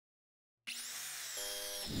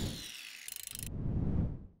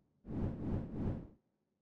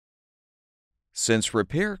Since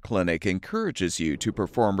Repair Clinic encourages you to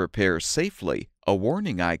perform repairs safely, a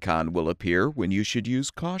warning icon will appear when you should use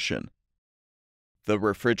caution. The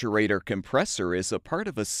refrigerator compressor is a part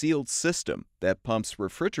of a sealed system that pumps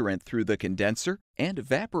refrigerant through the condenser and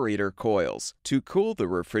evaporator coils to cool the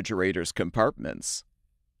refrigerator's compartments.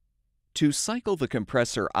 To cycle the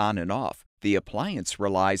compressor on and off, the appliance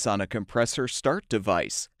relies on a compressor start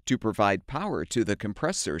device to provide power to the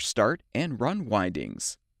compressor start and run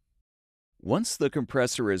windings. Once the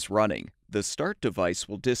compressor is running, the start device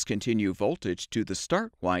will discontinue voltage to the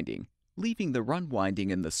start winding, leaving the run winding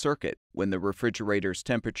in the circuit when the refrigerator's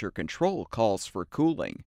temperature control calls for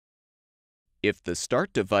cooling. If the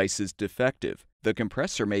start device is defective, the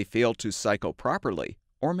compressor may fail to cycle properly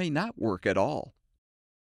or may not work at all.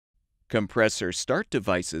 Compressor start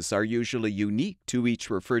devices are usually unique to each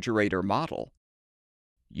refrigerator model.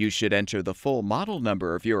 You should enter the full model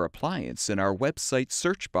number of your appliance in our website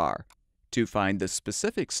search bar to find the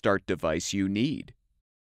specific start device you need.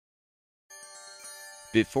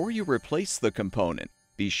 Before you replace the component,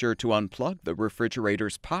 be sure to unplug the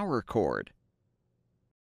refrigerator's power cord.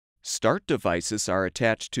 Start devices are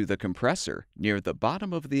attached to the compressor near the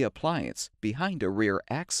bottom of the appliance behind a rear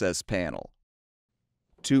access panel.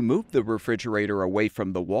 To move the refrigerator away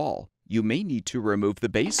from the wall, you may need to remove the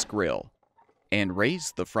base grill and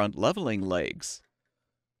raise the front leveling legs.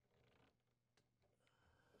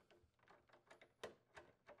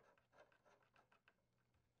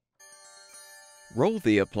 Roll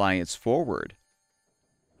the appliance forward.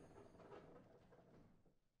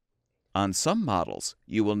 On some models,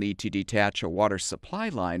 you will need to detach a water supply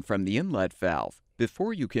line from the inlet valve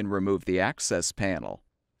before you can remove the access panel.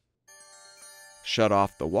 Shut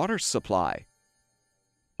off the water supply.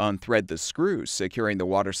 Unthread the screws securing the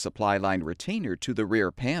water supply line retainer to the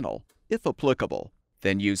rear panel, if applicable.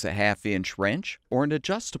 Then use a 1/2-inch wrench or an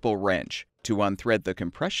adjustable wrench to unthread the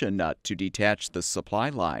compression nut to detach the supply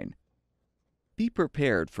line. Be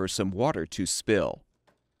prepared for some water to spill.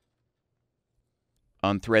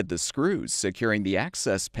 Unthread the screws securing the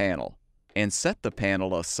access panel and set the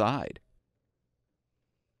panel aside.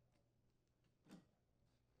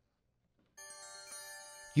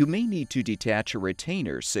 You may need to detach a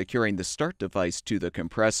retainer securing the start device to the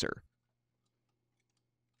compressor.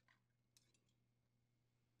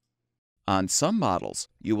 On some models,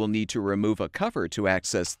 you will need to remove a cover to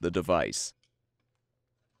access the device.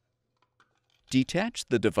 Detach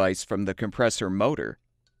the device from the compressor motor,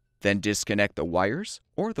 then disconnect the wires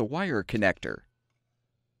or the wire connector.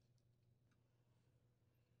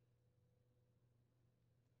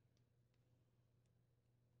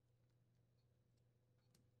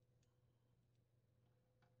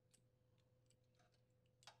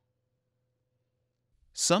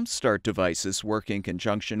 Some start devices work in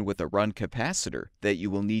conjunction with a run capacitor that you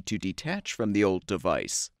will need to detach from the old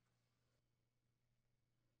device.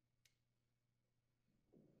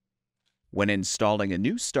 When installing a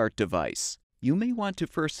new start device, you may want to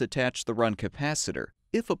first attach the run capacitor,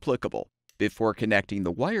 if applicable, before connecting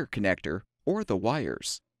the wire connector or the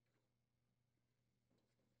wires.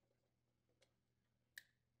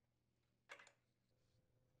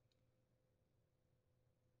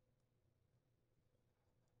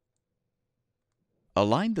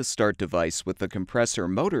 Align the start device with the compressor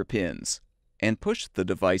motor pins and push the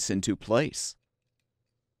device into place.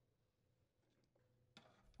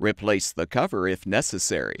 Replace the cover if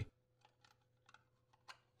necessary.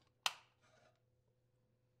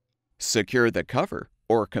 Secure the cover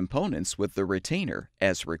or components with the retainer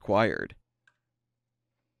as required.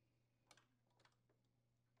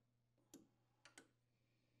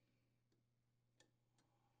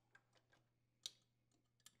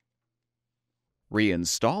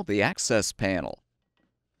 Reinstall the access panel.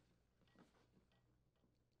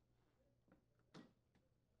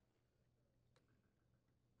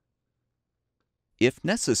 If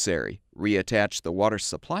necessary, reattach the water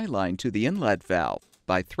supply line to the inlet valve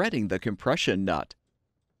by threading the compression nut.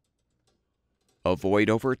 Avoid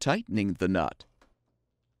over-tightening the nut.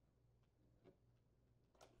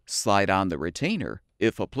 Slide on the retainer,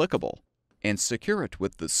 if applicable, and secure it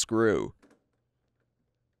with the screw.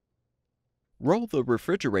 Roll the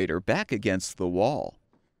refrigerator back against the wall.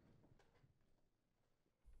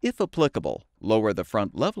 If applicable, lower the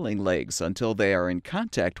front leveling legs until they are in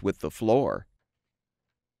contact with the floor.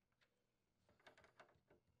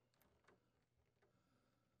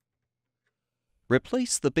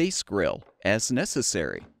 Replace the base grill as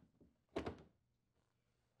necessary.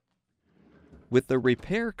 With the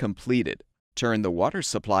repair completed, turn the water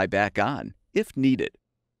supply back on if needed.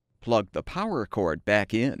 Plug the power cord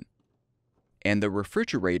back in, and the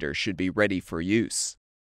refrigerator should be ready for use.